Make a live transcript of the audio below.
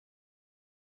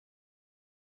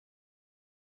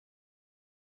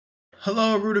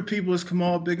Hello, Rooted people. It's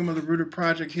Kamal, Bigum of the Rooted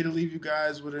Project, here to leave you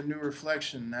guys with a new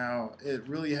reflection. Now, it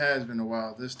really has been a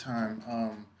while this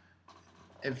time.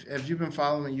 If you've been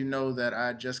following, you know that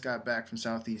I just got back from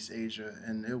Southeast Asia,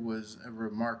 and it was a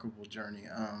remarkable journey.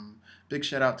 Big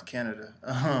shout out to Canada.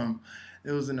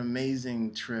 It was an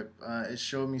amazing trip. It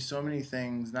showed me so many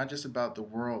things, not just about the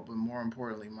world, but more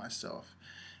importantly, myself,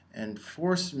 and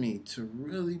forced me to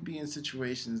really be in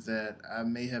situations that I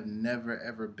may have never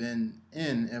ever been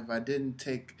in if I didn't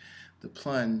take the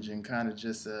plunge and kind of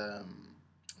just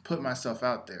put myself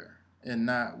out there and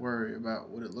not worry about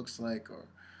what it looks like or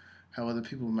how other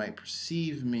people might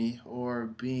perceive me, or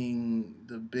being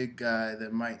the big guy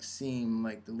that might seem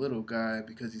like the little guy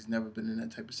because he's never been in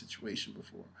that type of situation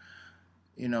before.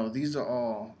 These are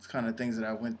all kind of things that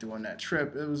I went through on that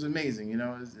trip. It was amazing,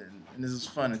 and this is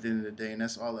fun at the end of the day, and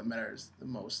that's all that matters the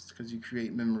most, because you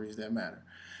create memories that matter.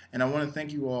 And I want to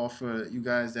thank you all for you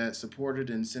guys that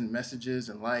supported and sent messages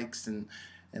and likes and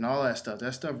all that stuff.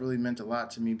 That stuff really meant a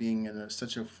lot to me, being in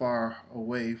such a far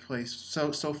away place,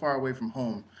 so far away from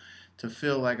home, to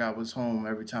feel like I was home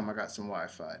every time I got some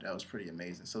Wi-Fi. That was pretty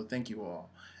amazing. So thank you all.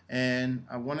 And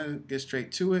I want to get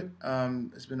straight to it.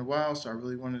 It's been a while, so I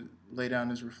really want to lay down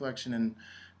this reflection and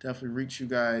definitely reach you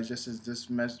guys just as this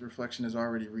reflection has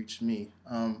already reached me.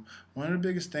 One of the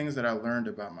biggest things that I learned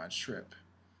about my trip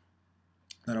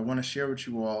that I want to share with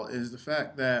you all is the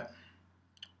fact that,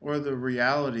 or the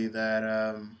reality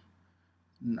that,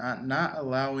 not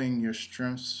allowing your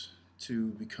strengths to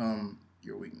become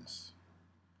your weakness.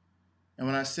 And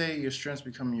when I say your strengths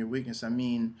becoming your weakness, I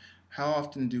mean how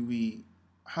often do we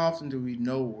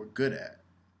know what we're good at,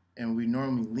 and we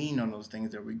normally lean on those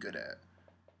things that we're good at,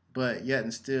 but yet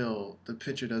and still the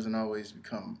picture doesn't always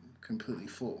become completely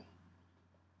full.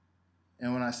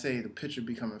 And when I say the picture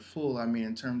becoming full, I mean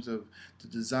in terms of the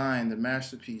design, the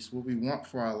masterpiece, what we want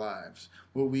for our lives,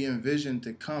 what we envision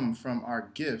to come from our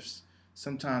gifts.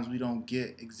 Sometimes we don't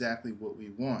get exactly what we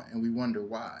want, and we wonder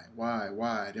why.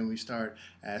 Then we start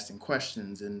asking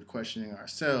questions and questioning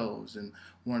ourselves and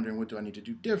wondering, what do I need to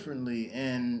do differently?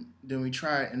 And then we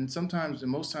try, and sometimes,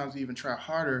 and most times, we even try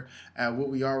harder at what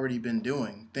we already been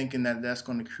doing, thinking that that's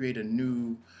going to create a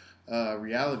new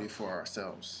reality for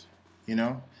ourselves, you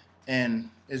know. And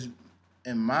is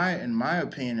in my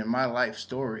opinion, in my life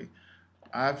story,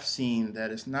 I've seen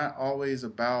that it's not always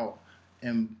about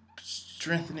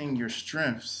strengthening your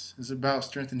strengths. It's about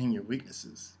strengthening your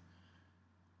weaknesses.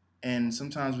 And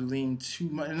sometimes we lean too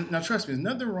much. Now, trust me, there's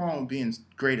nothing wrong with being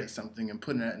great at something and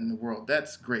putting that in the world.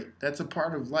 That's great. That's a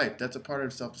part of life. That's a part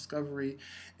of self-discovery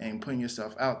and putting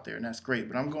yourself out there, and that's great.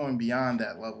 But I'm going beyond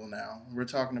that level now. We're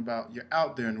talking about you're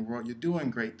out there in the world, you're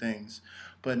doing great things,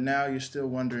 but now you're still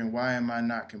wondering, why am I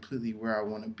not completely where I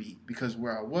want to be? Because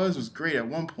where I was great at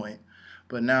one point,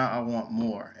 but now I want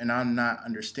more, and I'm not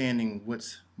understanding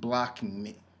what's blocking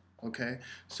me. Okay,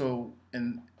 so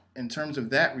in terms of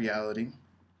that reality,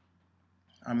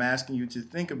 I'm asking you to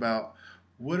think about,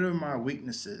 what are my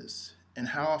weaknesses, and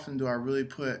how often do I really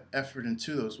put effort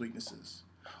into those weaknesses?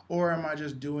 Or am I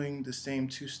just doing the same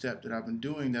two-step that I've been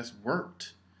doing that's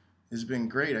worked? It's been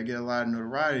great. I get a lot of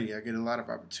notoriety. I get a lot of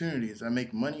opportunities. I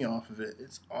make money off of it.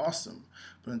 It's awesome.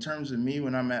 But in terms of me,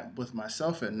 when I'm at with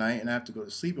myself at night and I have to go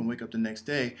to sleep and wake up the next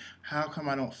day, how come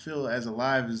I don't feel as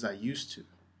alive as I used to?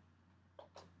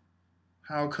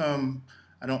 How come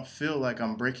I don't feel like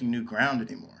I'm breaking new ground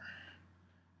anymore?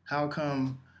 How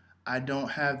come I don't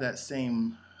have that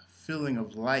same feeling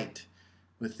of light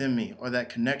within me, or that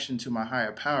connection to my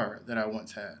higher power that I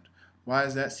once had? Why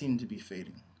does that seem to be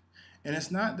fading? And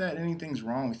it's not that anything's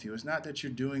wrong with you. It's not that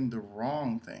you're doing the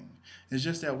wrong thing. It's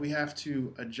just that we have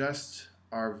to adjust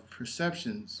our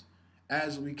perceptions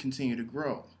as we continue to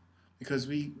grow. Because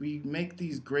we make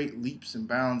these great leaps and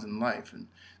bounds in life, and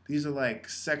these are like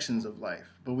sections of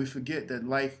life. But we forget that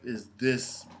life is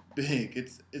this big.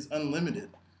 It's unlimited.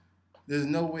 There's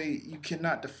no way, you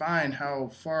cannot define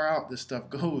how far out this stuff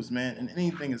goes, man, and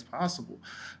anything is possible.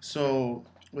 So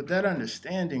with that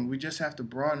understanding, we just have to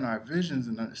broaden our visions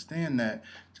and understand that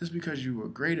just because you were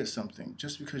great at something,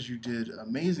 just because you did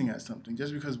amazing at something,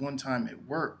 just because one time it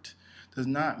worked, does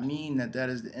not mean that that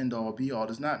is the end all be all.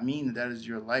 Does not mean that that is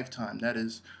your lifetime. That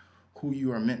is who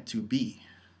you are meant to be.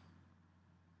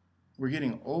 We're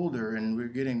getting older and we're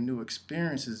getting new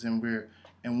experiences, and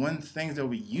when things that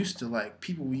we used to like,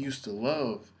 people we used to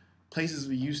love, places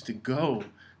we used to go,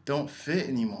 don't fit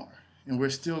anymore. And we're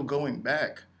still going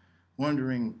back,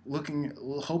 wondering, looking,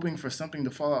 hoping for something to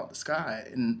fall out the sky.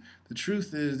 And the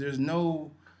truth is, there's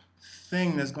no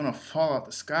thing that's going to fall out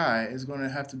the sky. It's going to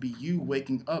have to be you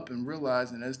waking up and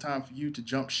realizing that it's time for you to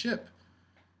jump ship.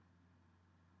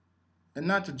 And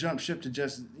not to jump ship to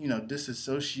just,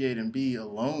 disassociate and be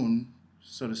alone,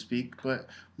 so to speak, but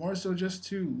more so just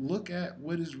to look at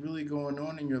what is really going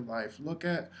on in your life. Look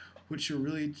at what you're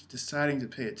really deciding to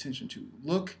pay attention to.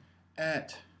 Look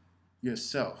at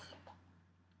yourself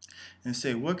and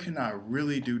say, what can I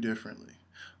really do differently?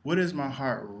 What is my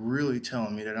heart really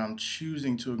telling me that I'm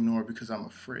choosing to ignore because I'm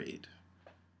afraid?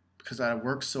 Because I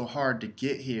worked so hard to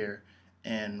get here,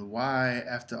 and why,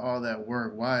 after all that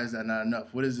work, why is that not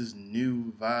enough? What is this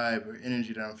new vibe or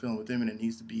energy that I'm feeling within me that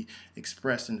needs to be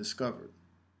expressed and discovered?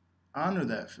 Honor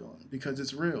that feeling because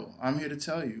it's real. I'm here to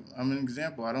tell you. I'm an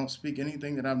example. I don't speak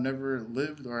anything that I've never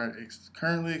lived or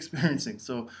currently experiencing.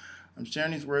 So I'm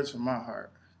sharing these words from my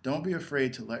heart. Don't be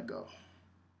afraid to let go.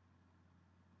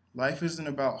 Life isn't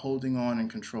about holding on and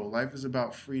control. Life is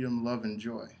about freedom, love, and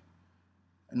joy.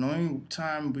 And the only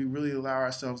time we really allow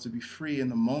ourselves to be free in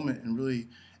the moment and really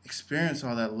experience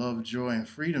all that love, joy, and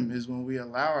freedom is when we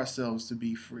allow ourselves to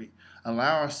be free,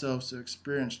 allow ourselves to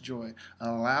experience joy,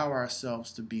 allow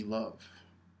ourselves to be love.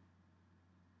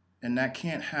 And that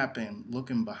can't happen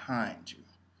looking behind you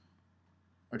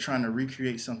or trying to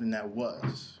recreate something that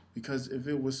was. Because if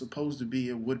it was supposed to be,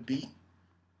 it would be.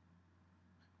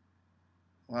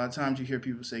 A lot of times you hear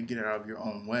people say, get it out of your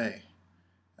own way.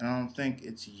 And I don't think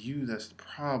it's you that's the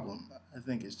problem. I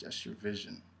think it's just your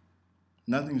vision.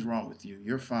 Nothing's wrong with you.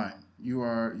 You're fine.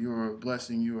 You're a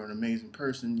blessing. You are an amazing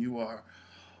person. You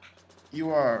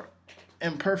are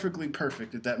imperfectly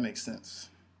perfect, if that makes sense.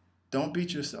 Don't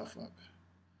beat yourself up.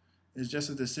 It's just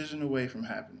a decision away from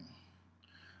happening.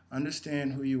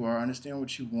 Understand who you are, understand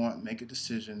what you want, make a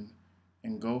decision,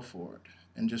 and go for it.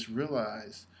 And just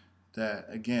realize that,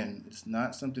 again, it's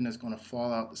not something that's going to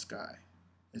fall out the sky.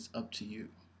 It's up to you.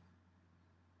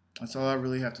 That's all I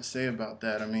really have to say about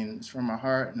that. I mean, it's from my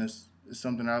heart, and it's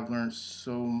something I've learned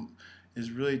so. It's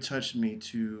really touched me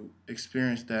to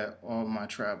experience that all my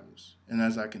travels, and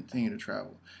as I continue to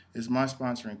travel, it's my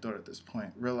sponsoring thought at this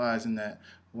point. Realizing that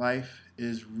life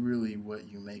is really what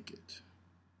you make it,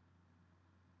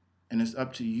 and it's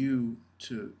up to you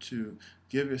to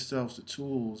give yourselves the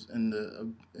tools and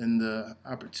the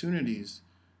opportunities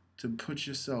to put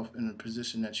yourself in a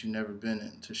position that you've never been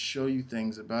in, to show you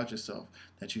things about yourself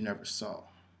that you never saw.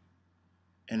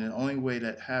 And the only way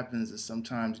that happens is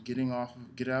sometimes getting out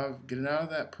of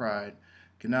that pride,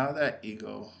 getting out of that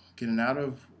ego, getting out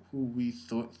of who we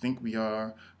think we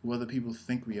are, who other people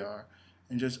think we are,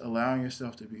 and just allowing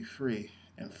yourself to be free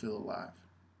and feel alive.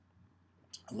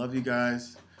 I love you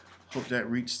guys. Hope that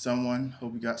reached someone.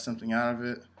 Hope you got something out of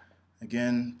it.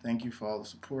 Again, thank you for all the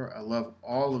support. I love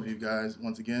all of you guys.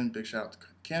 Once again, big shout out to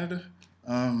Canada.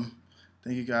 Thank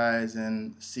you guys,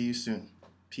 and see you soon.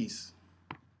 Peace.